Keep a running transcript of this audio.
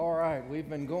We've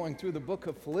been going through the book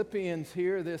of Philippians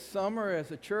here this summer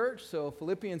as a church. So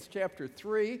Philippians chapter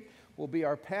 3 will be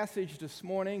our passage this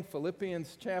morning.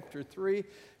 Philippians chapter 3.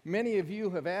 Many of you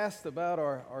have asked about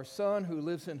our son who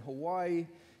lives in Hawaii,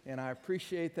 and I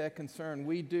appreciate that concern.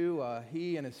 We do.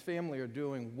 He and his family are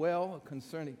doing well,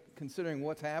 considering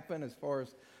what's happened as far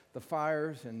as the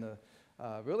fires and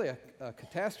really a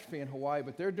catastrophe in Hawaii,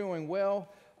 but they're doing well.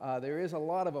 There is a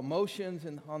lot of emotions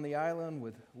on the island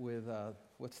with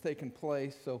what's taken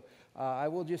place. So I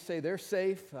will just say they're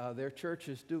safe. Their church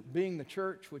is being the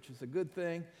church, which is a good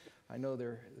thing. I know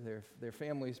their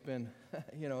family's been,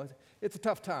 it's a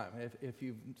tough time if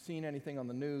you've seen anything on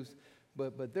the news.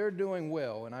 But they're doing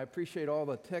well, and I appreciate all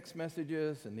the text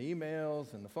messages and the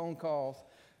emails and the phone calls.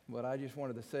 But I just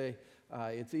wanted to say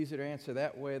it's easy to answer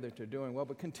that way, that they're doing well.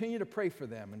 But continue to pray for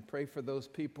them and pray for those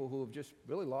people who have just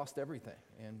really lost everything.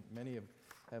 And many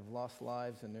have lost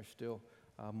lives, and there's still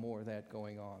more of that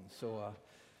going on. So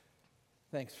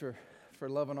thanks for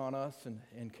loving on us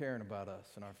and caring about us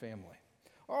and our family.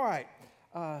 All right,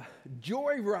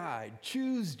 Joyride,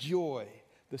 choose joy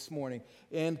this morning.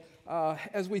 And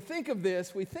as we think of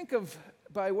this, we think of,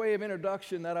 by way of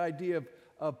introduction, that idea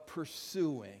of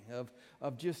pursuing,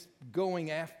 of just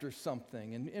going after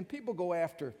something. And people go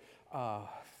after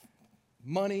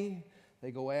money, they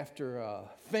go after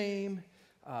fame,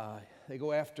 they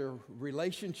go after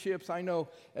relationships. I know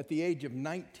at the age of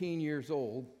 19 years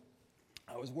old,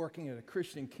 I was working at a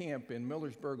Christian camp in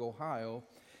Millersburg, Ohio,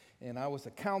 and I was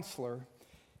a counselor.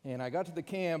 And I got to the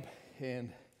camp,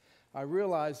 and I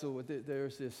realized that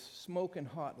there's this smoking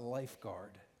hot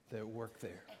lifeguard that worked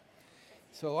there.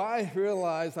 So I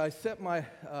realized I set my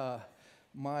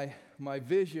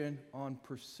vision on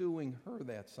pursuing her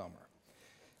that summer.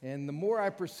 And the more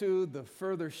I pursued, the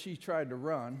further she tried to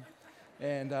run.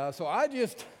 And so I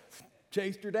just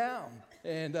chased her down.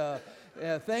 And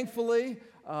thankfully,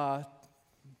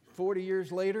 40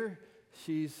 years later,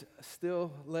 she's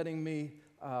still letting me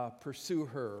pursue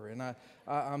her, and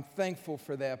I'm thankful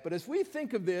for that. But as we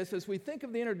think of this, as we think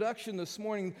of the introduction this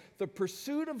morning, the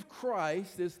pursuit of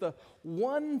Christ is the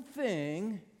one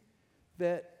thing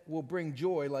that will bring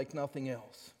joy like nothing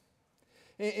else.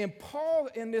 And Paul,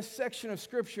 in this section of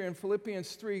Scripture in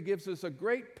Philippians 3, gives us a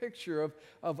great picture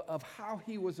of how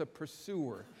he was a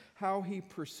pursuer, how he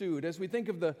pursued. As we think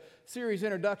of the series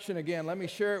introduction again, let me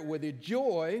share it with you.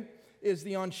 Joy is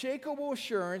the unshakable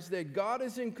assurance that God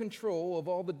is in control of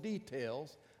all the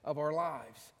details of our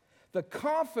lives. The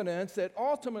confidence that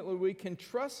ultimately we can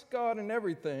trust God in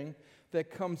everything that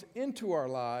comes into our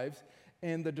lives,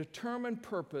 and the determined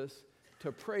purpose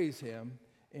to praise Him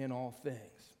in all things.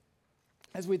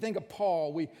 As we think of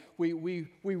Paul,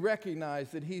 we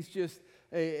recognize that he's just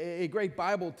a great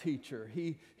Bible teacher.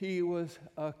 He was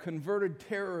a converted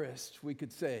terrorist, we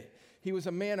could say. He was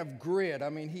a man of grit. I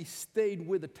mean, he stayed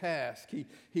with the task.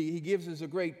 He gives us a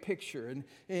great picture.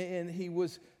 And he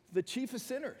was the chief of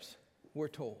sinners, we're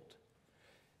told.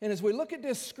 And as we look at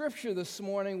this scripture this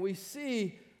morning, we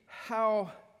see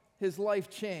how his life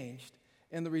changed.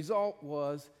 And the result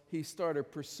was he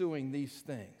started pursuing these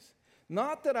things.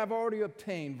 Not that I've already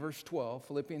obtained, verse 12,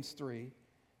 Philippians 3.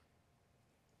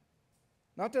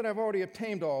 Not that I've already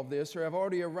obtained all of this or I've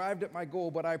already arrived at my goal,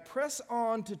 but I press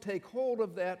on to take hold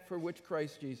of that for which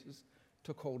Christ Jesus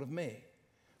took hold of me.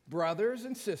 Brothers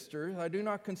and sisters, I do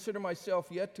not consider myself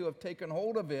yet to have taken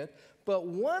hold of it, but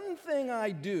one thing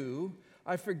I do,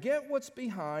 I forget what's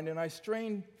behind and I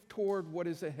strain toward what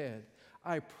is ahead.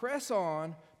 I press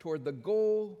on toward the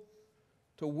goal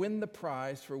to win the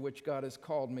prize for which God has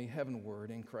called me heavenward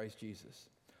in Christ Jesus.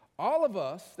 All of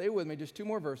us, stay with me, just two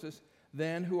more verses,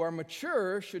 then who are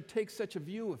mature should take such a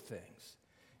view of things.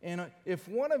 And if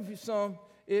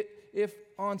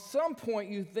on some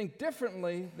point you think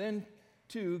differently, then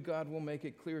too God will make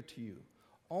it clear to you.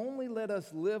 Only let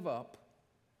us live up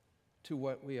to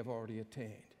what we have already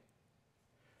attained.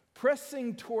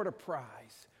 Pressing toward a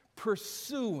prize,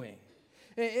 pursuing.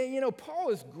 And Paul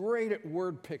is great at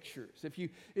word pictures. If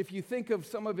you think of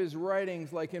some of his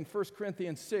writings, like in 1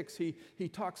 Corinthians 6, he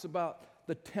talks about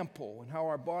the temple and how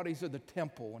our bodies are the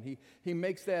temple, and he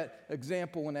makes that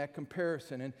example and that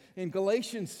comparison. And in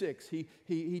Galatians 6,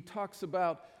 he talks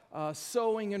about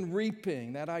sowing and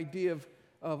reaping, that idea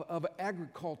of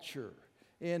agriculture.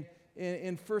 In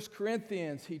 1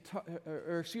 Corinthians,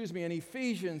 in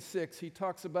Ephesians 6, he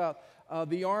talks about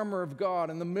the armor of God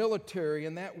and the military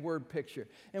and that word picture.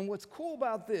 And what's cool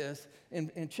about this,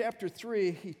 in chapter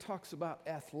 3, he talks about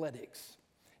athletics.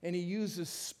 And he uses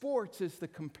sports as the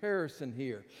comparison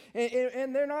here.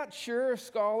 And they're not sure,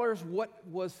 scholars, what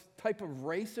type of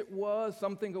race it was.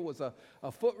 Some think it was a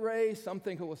foot race. Some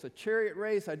think it was a chariot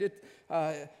race. I did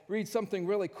read something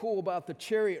really cool about the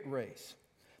chariot race.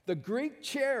 The Greek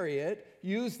chariot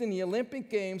used in the Olympic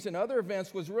Games and other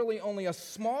events was really only a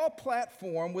small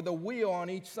platform with a wheel on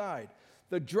each side.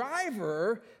 The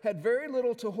driver had very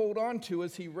little to hold on to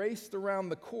as he raced around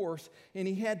the course, and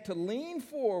he had to lean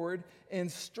forward and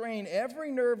strain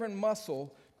every nerve and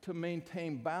muscle to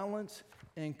maintain balance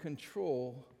and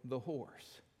control the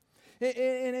horse.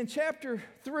 And in chapter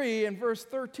 3 and verse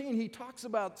 13, he talks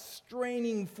about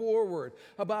straining forward,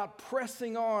 about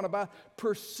pressing on, about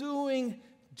pursuing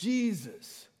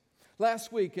Jesus.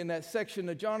 Last week in that section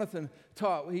that Jonathan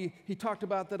taught, he talked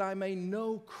about that I may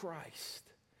know Christ.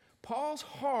 Paul's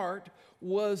heart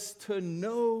was to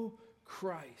know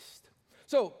Christ.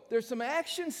 So there's some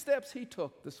action steps he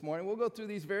took this morning. We'll go through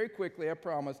these very quickly, I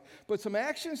promise. But some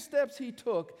action steps he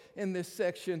took in this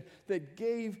section that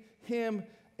gave him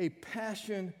a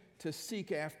passion to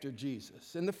seek after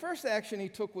Jesus. And the first action he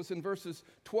took was in verses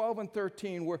 12 and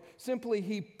 13, where simply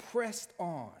he pressed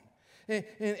on.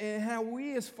 And how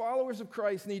we as followers of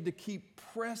Christ need to keep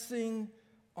pressing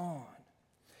on.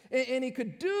 And he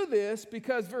could do this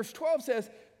because verse 12 says,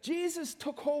 Jesus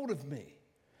took hold of me.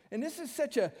 And this is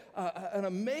such an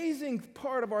amazing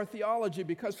part of our theology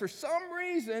because for some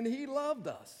reason he loved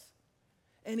us.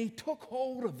 And he took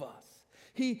hold of us.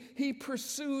 He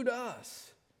pursued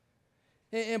us.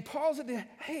 And Paul said,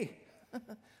 hey,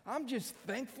 I'm just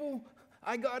thankful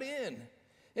I got in.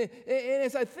 And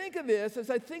as I think of this, as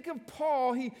I think of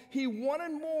Paul, he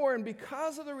wanted more. And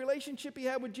because of the relationship he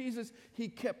had with Jesus, he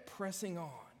kept pressing on.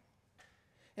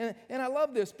 And I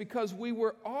love this because we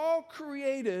were all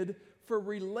created for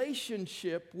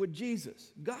relationship with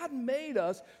Jesus. God made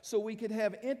us so we could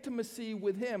have intimacy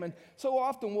with him. And so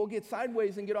often we'll get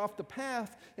sideways and get off the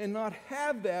path and not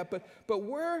have that. But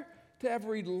we're to have a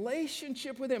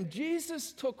relationship with him.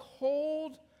 Jesus took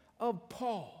hold of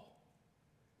Paul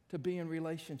to be in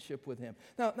relationship with him.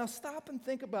 Now stop and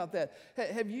think about that.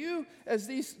 Have you, as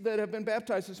these that have been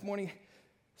baptized this morning,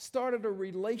 started a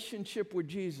relationship with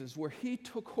Jesus where he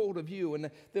took hold of you? And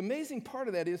the amazing part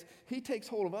of that is he takes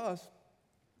hold of us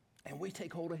and we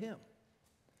take hold of him.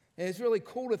 And it's really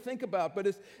cool to think about.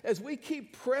 But as we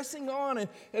keep pressing on and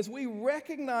as we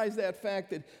recognize that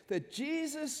fact that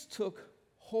Jesus took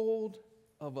hold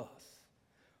of us,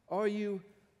 are you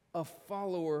a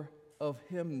follower of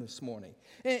him this morning?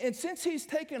 And since he's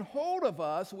taken hold of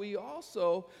us, we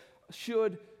also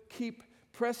should keep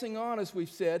pressing on, as we've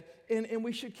said, and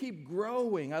we should keep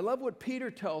growing. I love what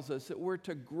Peter tells us, that we're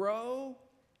to grow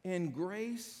in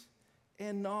grace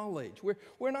and knowledge.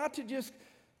 We're not to just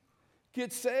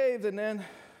get saved and then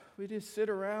we just sit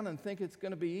around and think it's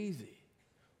going to be easy.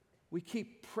 We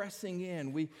keep pressing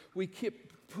in. We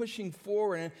keep pushing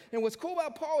forward. And what's cool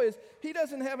about Paul is he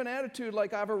doesn't have an attitude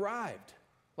like I've arrived.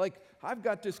 Like, I've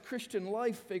got this Christian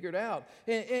life figured out.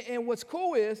 And what's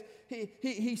cool is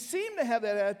he seemed to have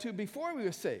that attitude before he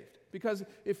was saved. Because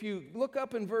if you look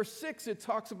up in verse 6, it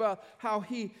talks about how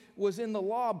he was in the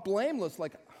law blameless.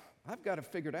 Like, I've got it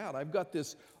figured out. I've got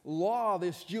this law,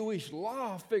 this Jewish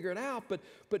law figured out.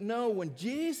 But no, when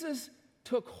Jesus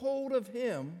took hold of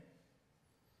him,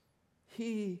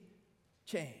 he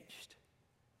changed.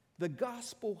 The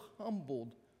gospel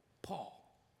humbled Paul.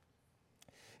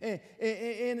 And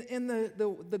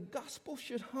the gospel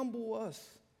should humble us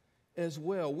as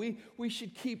well. We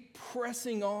should keep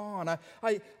pressing on.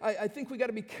 I think we got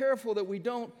to be careful that we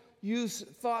don't use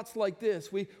thoughts like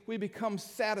this. We become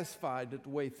satisfied at the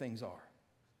way things are.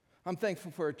 I'm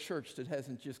thankful for a church that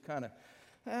hasn't just kind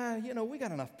of, we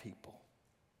got enough people.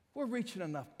 We're reaching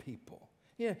enough people.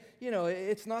 Yeah,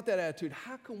 it's not that attitude.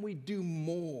 How can we do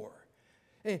more?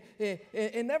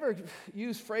 And never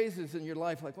use phrases in your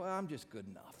life like, well, I'm just good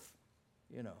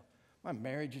enough. My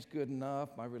marriage is good enough.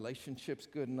 My relationship's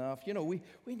good enough. We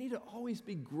need to always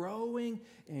be growing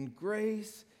in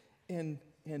grace and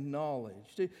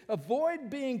knowledge. To avoid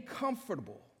being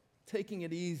comfortable, taking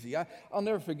it easy. I'll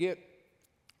never forget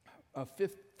a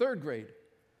third grade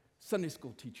Sunday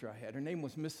school teacher I had. Her name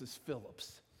was Mrs.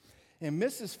 Phillips. And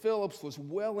Mrs. Phillips was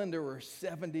well into her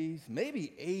 70s,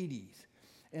 maybe 80s.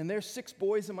 And there's 6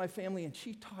 boys in my family, and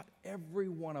she taught every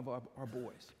one of our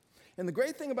boys. And the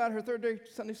great thing about her third grade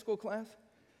Sunday school class,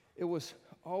 it was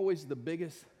always the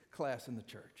biggest class in the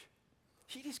church.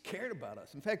 She just cared about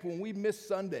us. In fact, when we missed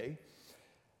Sunday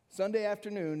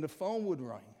afternoon, the phone would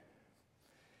ring,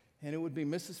 and it would be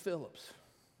Mrs. Phillips.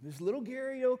 Is little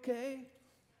Gary okay?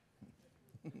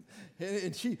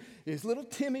 And is little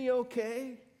Timmy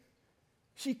okay?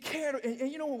 She cared.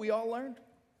 And you know what we all learned?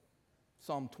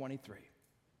 Psalm 23.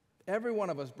 Every one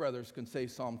of us brothers can say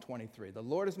Psalm 23. The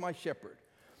Lord is my shepherd.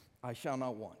 I shall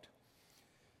not want.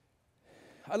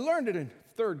 I learned it in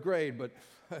third grade, but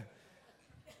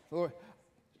Lord,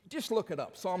 just look it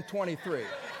up, Psalm 23.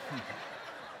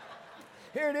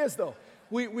 Here it is, though.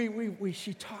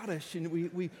 She taught us, and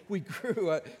we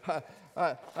grew.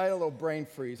 I had a little brain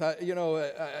freeze. I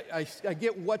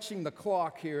get watching the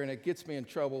clock here, and it gets me in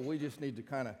trouble. We just need to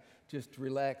kind of just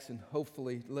relax and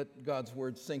hopefully let God's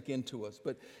word sink into us.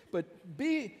 But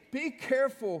be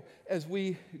careful as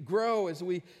we grow, as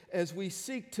we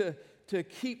seek to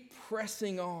keep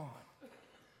pressing on.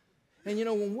 And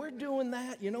when we're doing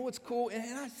that, what's cool?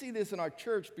 And I see this in our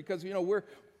church because we're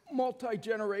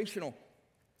multi-generational.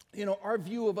 Our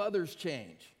view of others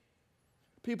change.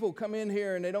 People come in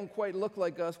here and they don't quite look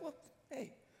like us. Well,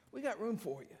 hey, we got room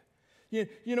for you.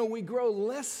 We grow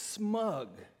less smug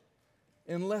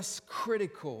and less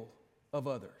critical of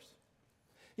others.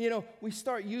 We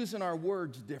start using our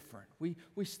words different.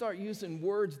 We start using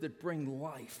words that bring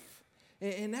life.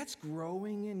 And that's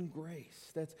growing in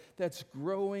grace. That's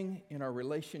growing in our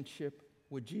relationship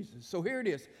with Jesus. So here it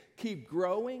is. Keep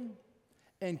growing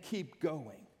and keep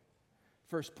going.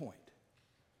 First point.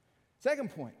 Second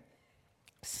point,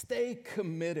 stay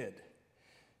committed.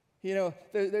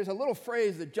 There's a little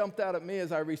phrase that jumped out at me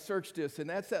as I researched this, and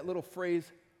that's that little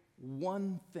phrase,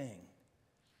 one thing.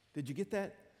 Did you get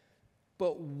that?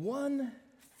 But one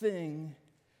thing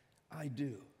I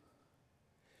do.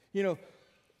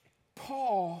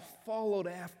 Paul followed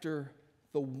after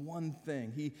the one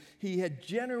thing. He had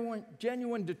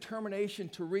genuine determination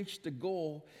to reach the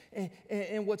goal.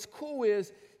 And what's cool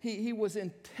is he was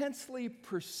intensely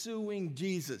pursuing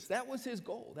Jesus. That was his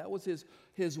goal. That was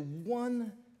his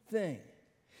one thing.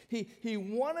 He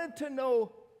wanted to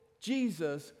know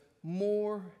Jesus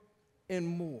more and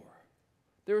more.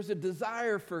 There was a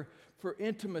desire for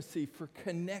intimacy, for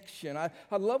connection. I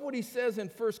love what he says in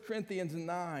 1 Corinthians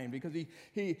 9 because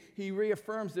he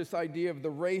reaffirms this idea of the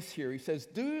race here. He says,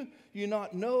 do you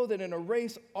not know that in a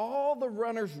race all the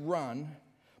runners run,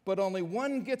 but only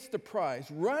one gets the prize?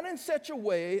 Run in such a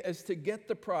way as to get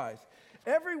the prize.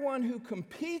 Everyone who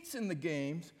competes in the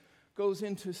games goes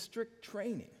into strict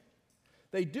training.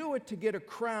 They do it to get a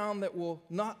crown that will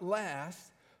not last,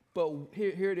 but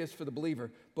here it is for the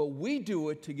believer. But we do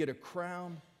it to get a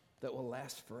crown that will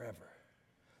last forever.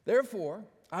 Therefore,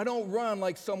 I don't run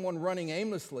like someone running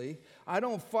aimlessly. I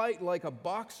don't fight like a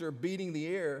boxer beating the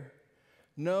air.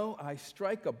 No, I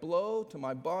strike a blow to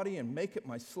my body and make it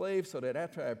my slave so that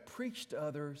after I preach to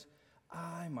others,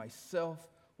 I myself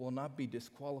will not be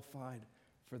disqualified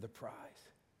for the prize.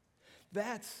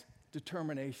 That's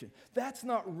determination. That's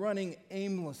not running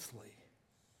aimlessly.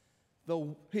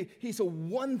 He's a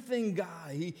one-thing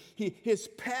guy. His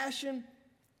passion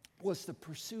was to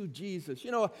pursue Jesus.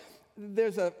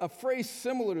 There's a phrase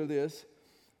similar to this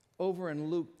over in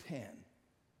Luke 10.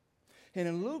 And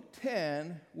in Luke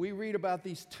 10, we read about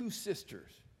these two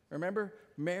sisters. Remember?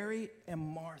 Mary and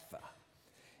Martha.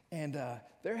 And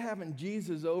they're having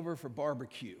Jesus over for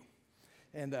barbecue.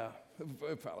 And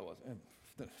it probably wasn't.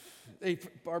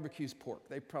 Barbecue's pork.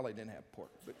 They probably didn't have pork.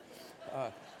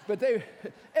 But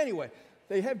anyway,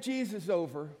 they have Jesus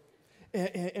over.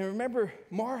 And remember,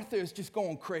 Martha is just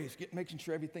going crazy, making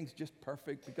sure everything's just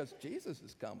perfect because Jesus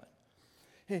is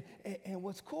coming. And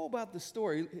what's cool about the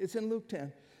story, it's in Luke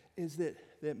 10, is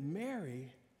that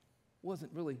Mary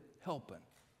wasn't really helping.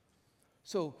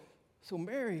 So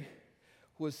Mary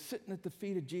was sitting at the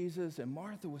feet of Jesus, and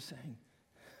Martha was saying,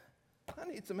 I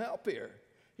need some help here.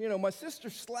 My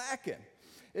sister's slacking.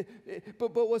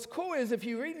 But what's cool is if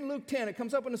you read in Luke 10, it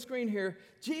comes up on the screen here,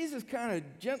 Jesus kind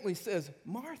of gently says,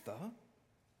 Martha,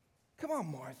 come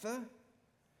on, Martha.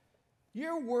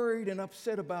 You're worried and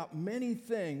upset about many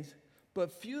things,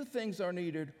 but few things are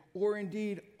needed, or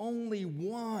indeed only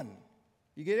one.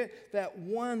 You get it? That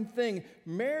one thing.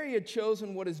 Mary had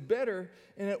chosen what is better,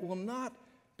 and it will not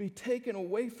be taken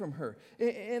away from her.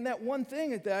 And that one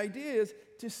thing, the idea is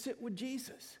to sit with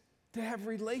Jesus, to have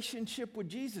relationship with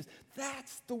Jesus.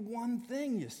 That's the one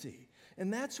thing, you see.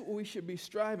 And that's what we should be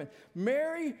striving.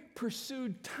 Mary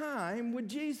pursued time with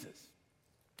Jesus.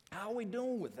 How are we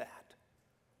doing with that?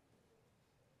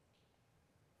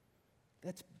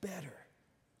 That's better.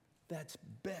 That's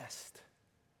best.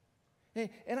 And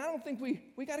I don't think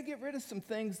we got to get rid of some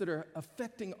things that are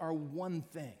affecting our one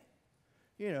thing.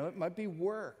 It might be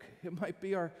work. It might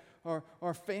be our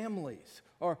families,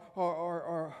 or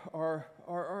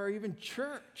even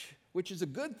church, which is a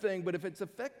good thing, but if it's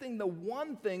affecting the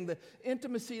one thing, the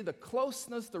intimacy, the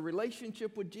closeness, the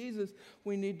relationship with Jesus,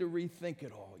 we need to rethink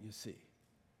it all, you see.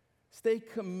 Stay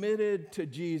committed to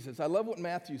Jesus. I love what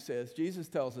Matthew says. Jesus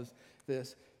tells us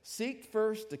this: seek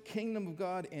first the kingdom of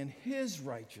God and his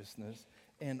righteousness,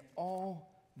 and all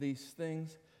these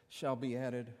things shall be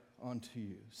added unto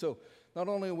you. So not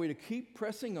only are we to keep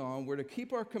pressing on, we're to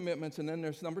keep our commitments, and then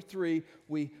there's number 3,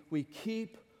 we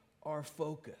keep our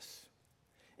focus.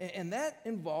 And that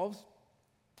involves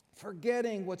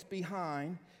forgetting what's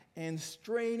behind and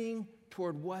straining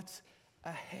toward what's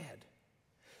ahead.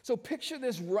 So picture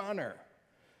this runner.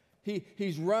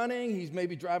 He's running, he's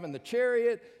maybe driving the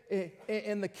chariot,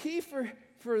 and the key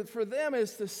for them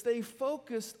is to stay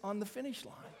focused on the finish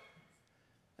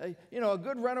line. A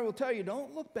good runner will tell you,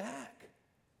 don't look back.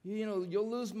 You'll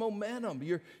lose momentum.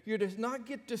 You're to not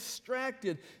get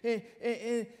distracted.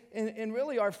 And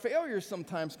really, our failures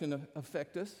sometimes can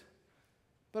affect us,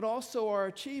 but also our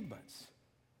achievements.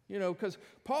 Because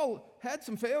Paul had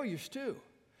some failures too,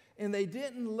 and they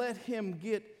didn't let him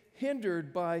get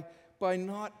hindered by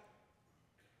not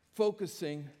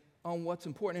focusing on what's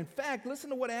important. In fact,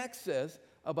 listen to what Acts says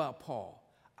about Paul.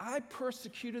 I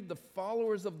persecuted the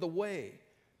followers of the way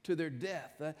to their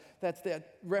death. That's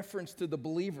that reference to the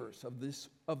believers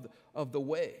of the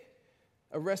way.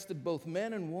 Arrested both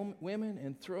men and women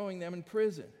and throwing them in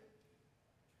prison.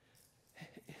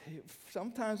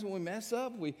 Sometimes when we mess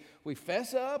up, we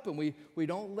fess up, and we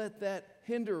don't let that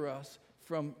hinder us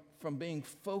from being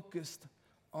focused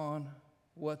on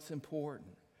what's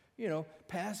important.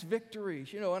 Past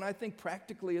victories, and I think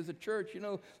practically as a church,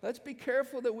 let's be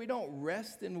careful that we don't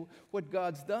rest in what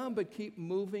God's done, but keep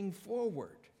moving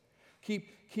forward.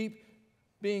 Keep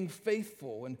being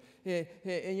faithful. And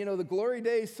the glory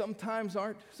days sometimes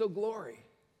aren't so glory.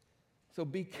 So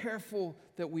be careful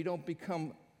that we don't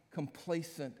become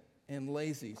complacent and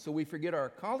lazy. So we forget our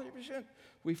accomplishment,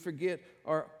 we forget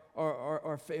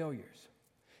our failures.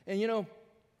 And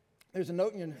there's a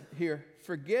note in here.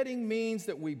 Forgetting means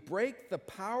that we break the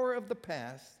power of the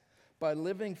past by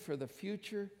living for the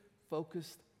future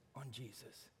focused on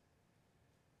Jesus.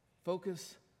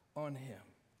 Focus on him.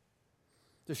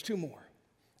 There's 2 more.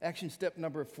 Action step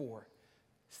number 4.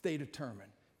 Stay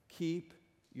determined. Keep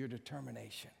your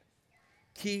determination.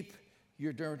 Keep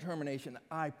your determination.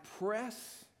 I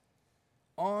press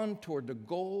on toward the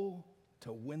goal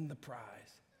to win the prize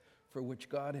for which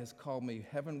God has called me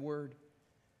heavenward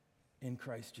in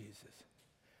Christ Jesus.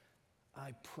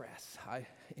 I press. I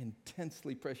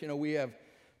intensely press. We have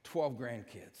 12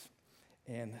 grandkids.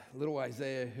 And little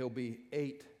Isaiah, he'll be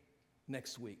 8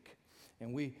 next week.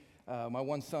 And my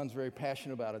one son's very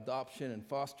passionate about adoption and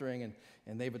fostering,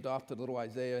 and they've adopted little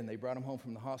Isaiah, and they brought him home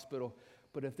from the hospital.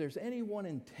 But if there's anyone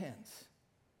intense,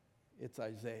 it's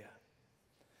Isaiah.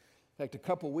 In fact, a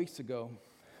couple weeks ago,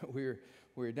 we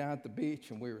were down at the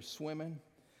beach, and we were swimming,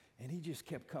 and he just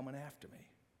kept coming after me.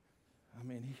 I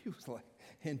mean, he was like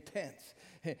intense.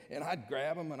 And I'd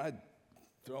grab him, and I'd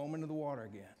throw him into the water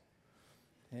again.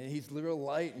 And he's real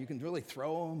light, and you can really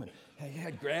throw him. And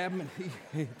I'd grab him, and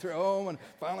he'd throw him. And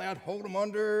finally, I'd hold him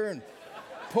under and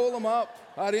pull him up.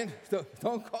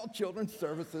 Don't call children's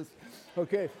services.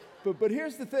 Okay, but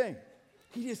here's the thing.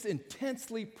 He just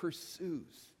intensely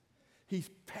pursues. He's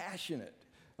passionate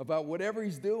about whatever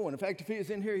he's doing. In fact, if he was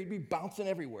in here, he'd be bouncing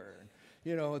everywhere.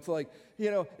 It's like,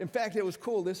 in fact, it was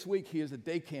cool. This week, he is at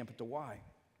day camp at the Y.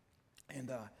 And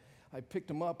I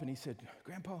picked him up, and he said,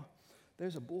 Grandpa,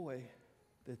 there's a boy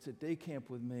that's at day camp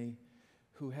with me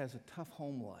who has a tough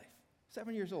home life.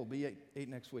 7 years old, be 8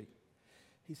 next week.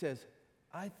 He says,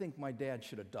 I think my dad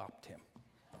should adopt him.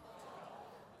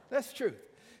 That's true.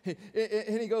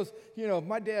 And he goes,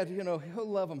 my dad, he'll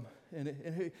love him,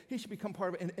 and he should become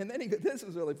part of it. And then this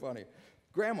is really funny.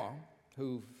 Grandma,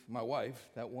 who, my wife,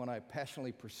 that one I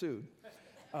passionately pursued,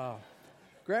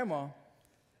 Grandma,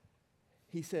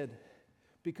 he said,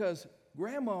 because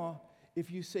Grandma,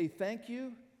 if you say thank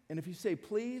you, and if you say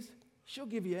please, she'll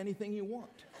give you anything you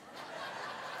want.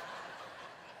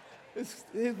 It's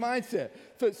his mindset.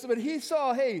 But he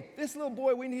saw, hey, this little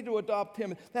boy, we need to adopt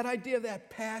him. That idea, that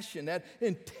passion, that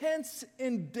intense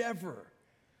endeavor,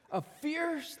 a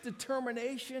fierce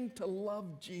determination to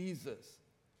love Jesus,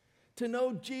 to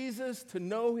know Jesus, to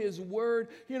know his word.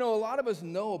 A lot of us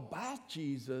know about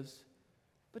Jesus,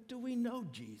 but do we know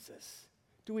Jesus?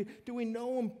 Do we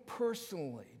know him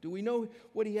personally? Do we know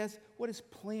what he has, what his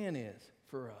plan is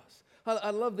for us?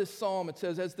 I love this psalm. It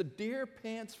says, as the deer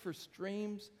pants for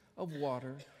streams of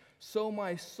water, so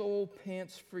my soul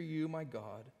pants for you, my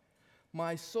God.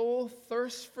 My soul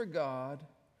thirsts for God,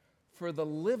 for the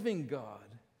living God.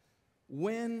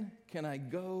 When can I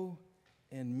go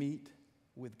and meet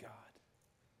with God?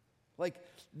 Like,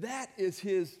 that is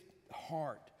his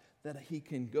heart, that he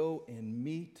can go and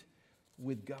meet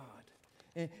with God.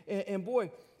 And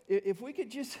boy, if we could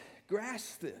just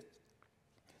grasp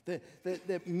this,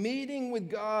 that meeting with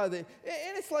God, and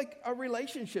it's like a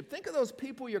relationship. Think of those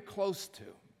people you're close to.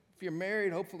 If you're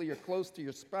married, hopefully you're close to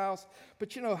your spouse.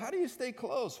 But how do you stay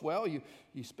close? Well, you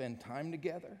spend time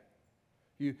together.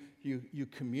 You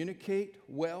communicate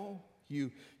well.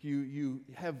 You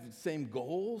have the same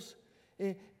goals.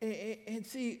 And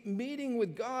see, meeting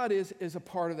with God is a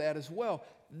part of that as well.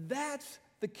 That's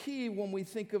the key when we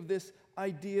think of this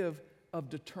idea of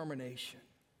determination.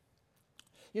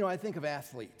 I think of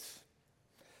athletes.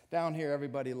 Down here,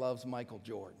 everybody loves Michael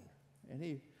Jordan, and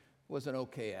he was an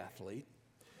okay athlete.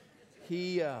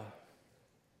 He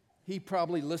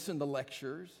probably listened to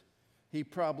lectures. He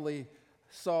probably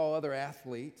saw other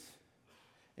athletes,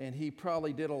 and he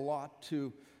probably did a lot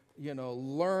to,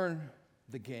 learn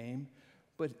the game.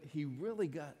 But he really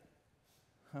got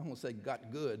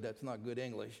good. That's not good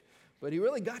English. But he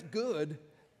really got good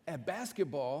at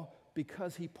basketball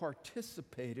because he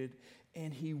participated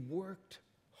and he worked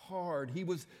hard. He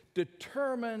was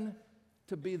determined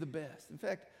to be the best. In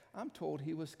fact, I'm told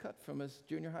he was cut from his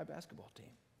junior high basketball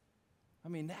team. I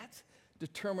mean, that's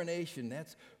determination.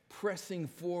 That's pressing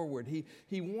forward.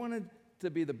 He wanted to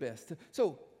be the best.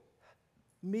 So,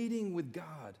 meeting with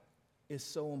God is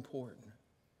so important.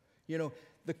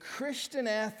 The Christian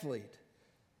athlete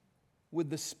with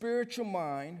the spiritual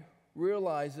mind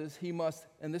realizes he must,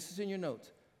 and this is in your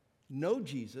notes, know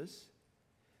Jesus,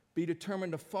 be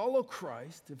determined to follow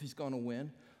Christ if he's going to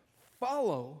win,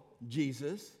 follow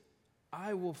Jesus.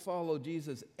 I will follow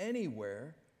Jesus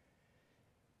anywhere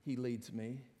he leads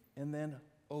me, and then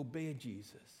obey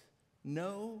Jesus.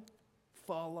 Know,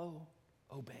 follow,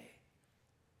 obey.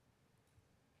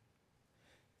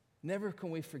 Never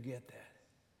can we forget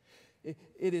that.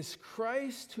 It is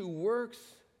Christ who works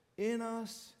in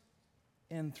us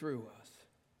and through us,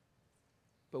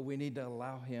 but we need to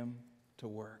allow him to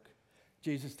work.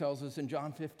 Jesus tells us in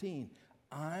John 15,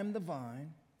 I'm the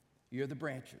vine, you're the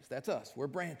branches. That's us, we're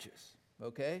branches,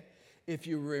 okay? If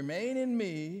you remain in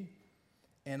me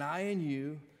and I in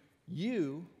you,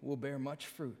 you will bear much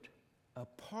fruit.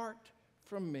 Apart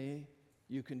from me,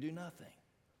 you can do nothing.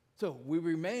 So we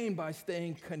remain by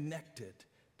staying connected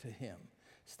to him,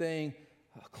 staying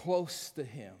close to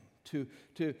him. To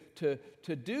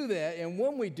do that, and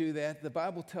when we do that, the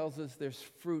Bible tells us there's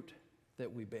fruit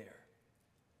that we bear.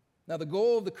 Now, the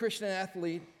goal of the Christian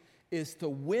athlete is to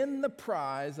win the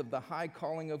prize of the high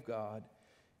calling of God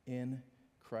in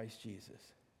Christ Jesus.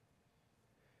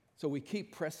 So we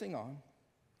keep pressing on.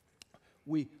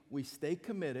 We stay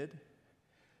committed.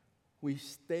 We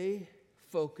stay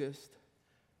focused.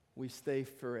 We stay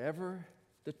forever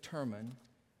determined.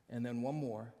 And then one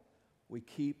more, we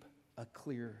keep a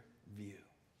clear view.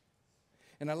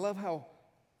 And I love how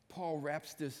Paul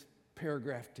wraps this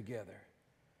paragraph together,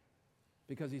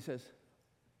 because he says,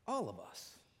 all of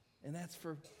us, and that's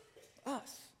for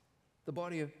us, the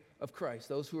body of Christ,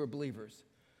 those who are believers,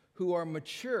 who are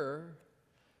mature,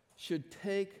 should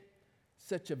take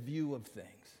such a view of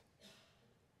things.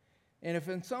 And if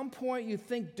at some point you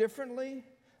think differently,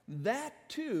 that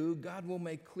too God will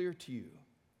make clear to you.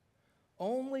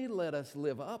 Only let us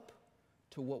live up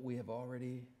to what we have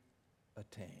already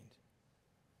attained.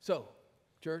 So,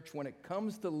 church, when it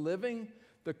comes to living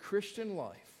the Christian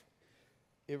life,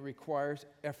 it requires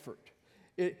effort.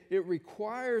 It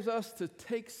requires us to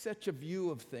take such a view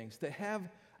of things, to have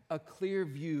a clear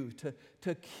view,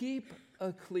 to keep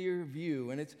a clear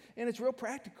view. And it's real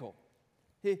practical.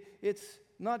 It's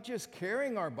not just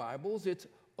carrying our Bibles, it's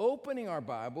opening our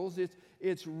Bibles,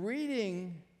 it's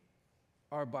reading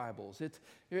our Bibles. It's,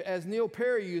 as Neil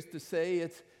Perry used to say,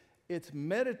 it's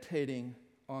meditating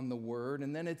on the Word,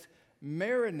 and then it's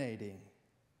marinating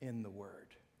in the Word.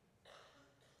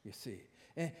 You see.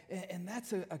 And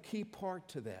that's a key part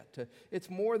to that. It's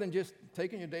more than just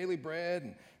taking your daily bread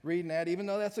and reading that, even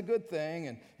though that's a good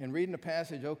thing, and reading the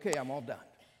passage, okay, I'm all done.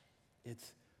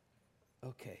 It's,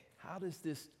 okay, how does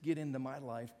this get into my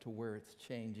life to where it's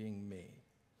changing me?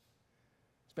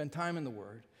 Spend time in the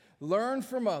Word. Learn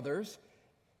from others,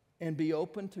 and be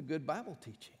open to good Bible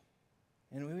teaching.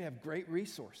 And we have great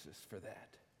resources for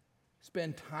that.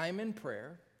 Spend time in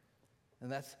prayer,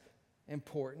 and that's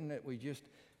important that we just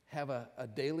have a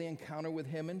daily encounter with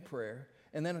him in prayer.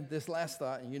 And then this last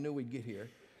thought, and you knew we'd get here,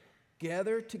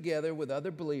 gather together with other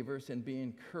believers and be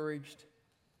encouraged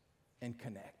and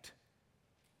connect.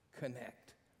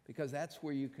 Connect, because that's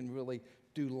where you can really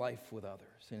do life with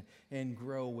others and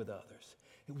grow with others.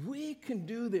 We can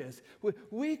do this.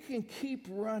 We can keep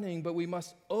running, but we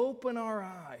must open our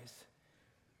eyes.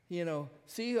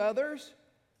 See others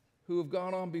who have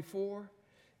gone on before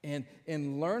and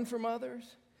learn from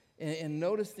others And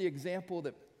notice the example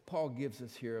that Paul gives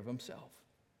us here of himself.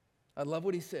 I love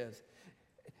what he says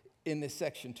in this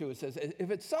section too. It says,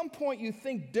 if at some point you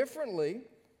think differently,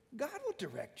 God will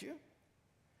direct you.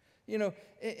 You know,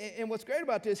 and what's great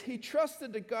about this, he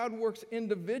trusted that God works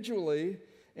individually,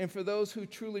 and for those who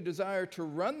truly desire to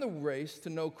run the race, to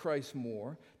know Christ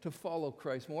more, to follow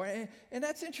Christ more. And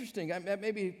that's interesting.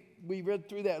 Maybe we read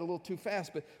through that a little too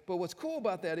fast, but what's cool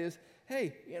about that is,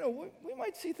 hey, you know, we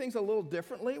might see things a little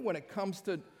differently when it comes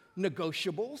to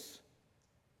negotiables,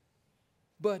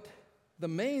 but the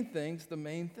main thing's the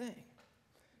main thing.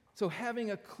 So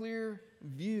having a clear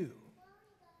view.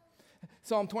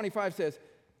 Psalm 25 says,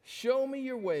 show me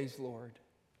your ways, Lord.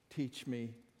 Teach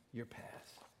me your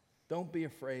paths. Don't be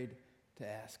afraid to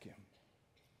ask him.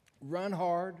 Run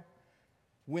hard,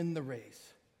 win the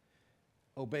race.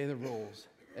 Obey the rules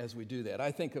as we do that.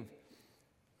 I think of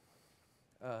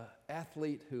an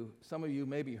athlete who some of you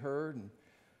maybe heard, and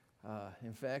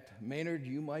in fact, Maynard,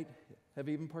 you might have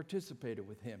even participated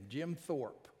with him, Jim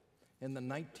Thorpe, in the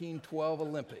 1912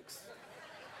 Olympics.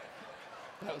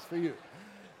 That was for you.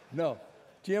 No,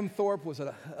 Jim Thorpe was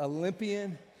an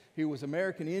Olympian. He was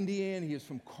American Indian. He was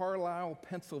from Carlisle,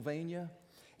 Pennsylvania.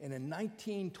 And in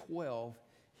 1912,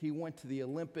 he went to the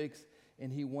Olympics,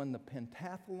 and he won the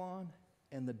pentathlon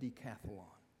and the decathlon.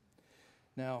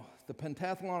 Now, the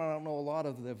pentathlon, I don't know a lot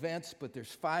of the events, but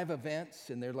there's 5 events,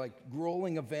 and they're like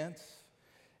grueling events,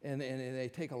 and they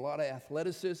take a lot of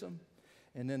athleticism.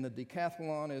 And then the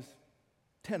decathlon is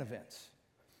 10 events.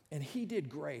 And he did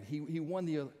great. He won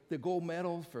the gold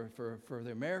medal for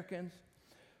the Americans.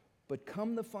 But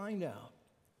come to find out,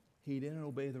 he didn't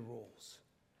obey the rules.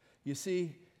 You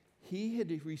see, he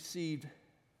had received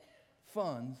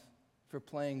funds for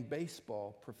playing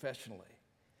baseball professionally.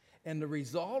 And the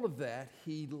result of that,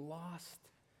 he lost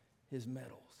his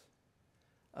medals.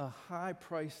 A high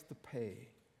price to pay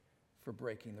for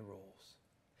breaking the rules.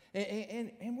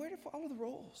 And where to follow the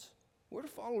rules? Where to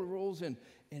follow the rules in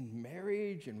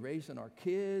marriage and raising our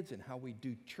kids and how we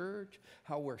do church,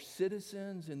 how we're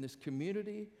citizens in this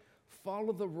community.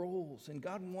 Follow the rules. And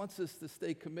God wants us to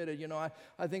stay committed. You know,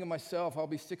 I think of myself, I'll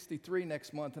be 63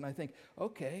 next month, and I think,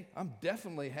 okay, I'm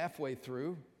definitely halfway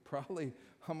through. Probably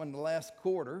I'm in the last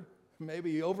quarter,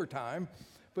 maybe overtime.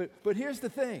 But here's the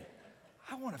thing.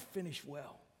 I want to finish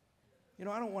well. You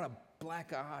know, I don't want a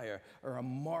black eye or a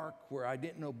mark where I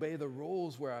didn't obey the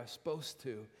rules where I was supposed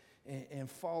to and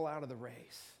fall out of the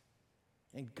race.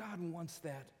 And God wants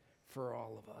that for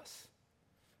all of us,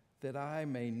 that I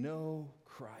may know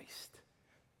Christ.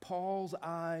 Paul's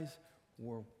eyes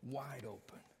were wide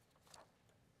open.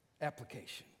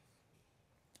 Application.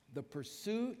 The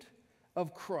pursuit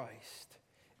of Christ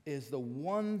is the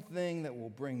one thing that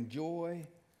will bring joy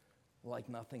like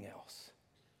nothing else.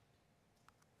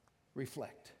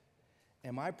 Reflect.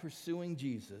 Am I pursuing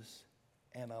Jesus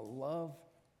and a love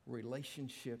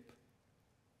relationship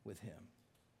with him?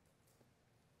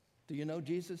 Do you know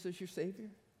Jesus as your Savior?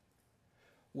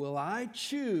 Will I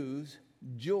choose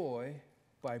joy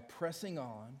by pressing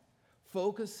on,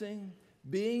 focusing,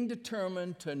 being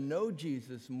determined to know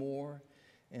Jesus more,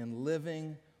 and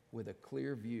living with a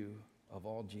clear view of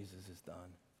all Jesus has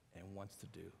done and wants to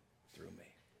do through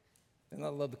me? And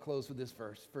I'd love to close with this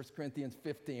verse, 1 Corinthians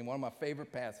 15, one of my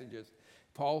favorite passages.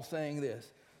 Paul saying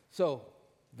this, so,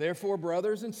 therefore,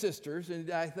 brothers and sisters, and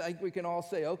I think we can all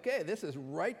say, okay, this is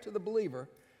right to the believer,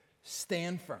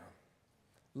 stand firm.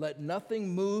 Let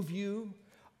nothing move you.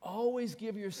 Always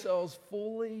give yourselves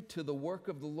fully to the work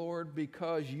of the Lord,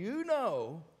 because you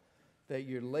know that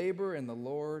your labor in the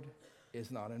Lord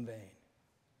is not in vain.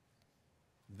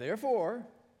 Therefore,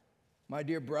 my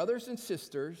dear brothers and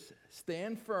sisters,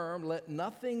 stand firm. Let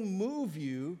nothing move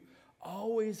you.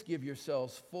 Always give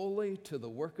yourselves fully to the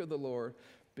work of the Lord,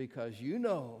 because you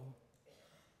know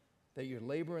that your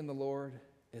labor in the Lord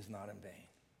is not in vain.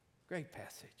 Great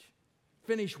passage.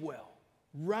 Finish well.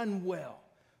 Run well.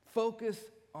 Focus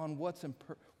on what's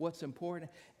important,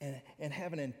 and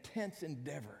have an intense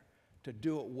endeavor to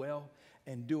do it well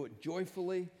and do it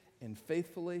joyfully and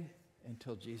faithfully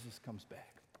until Jesus comes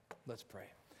back. Let's pray.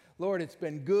 Lord, it's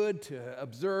been good to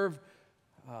observe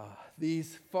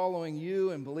these following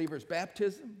you and believers'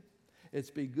 baptism. It's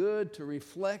been good to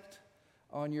reflect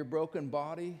on your broken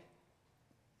body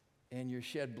and your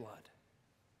shed blood.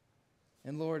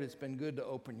 And Lord, it's been good to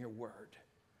open your word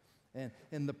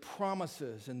and the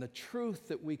promises and the truth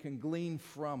that we can glean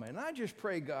from it. And I just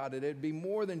pray, God, that it'd be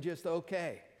more than just,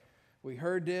 okay, we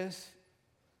heard this.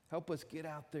 Help us get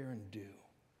out there and do.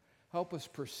 Help us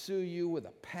pursue you with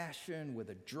a passion, with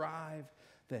a drive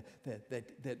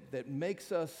that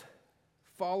makes us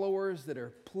followers that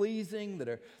are pleasing,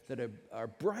 that are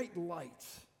bright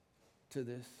lights to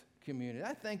this community.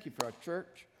 I thank you for our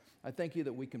church. I thank you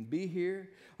that we can be here.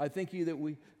 I thank you that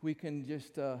we can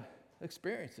just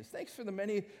experience this. Thanks for the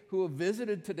many who have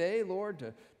visited today,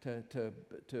 Lord,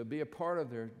 to be a part of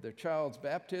their child's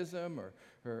baptism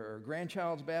or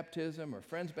grandchild's baptism or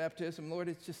friend's baptism. Lord,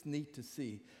 it's just neat to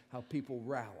see how people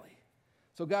rally.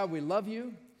 So God, we love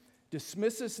you.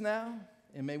 Dismiss us now,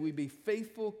 and may we be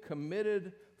faithful,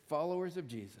 committed followers of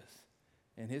Jesus.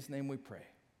 In his name we pray.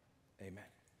 Amen.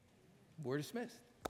 We're dismissed.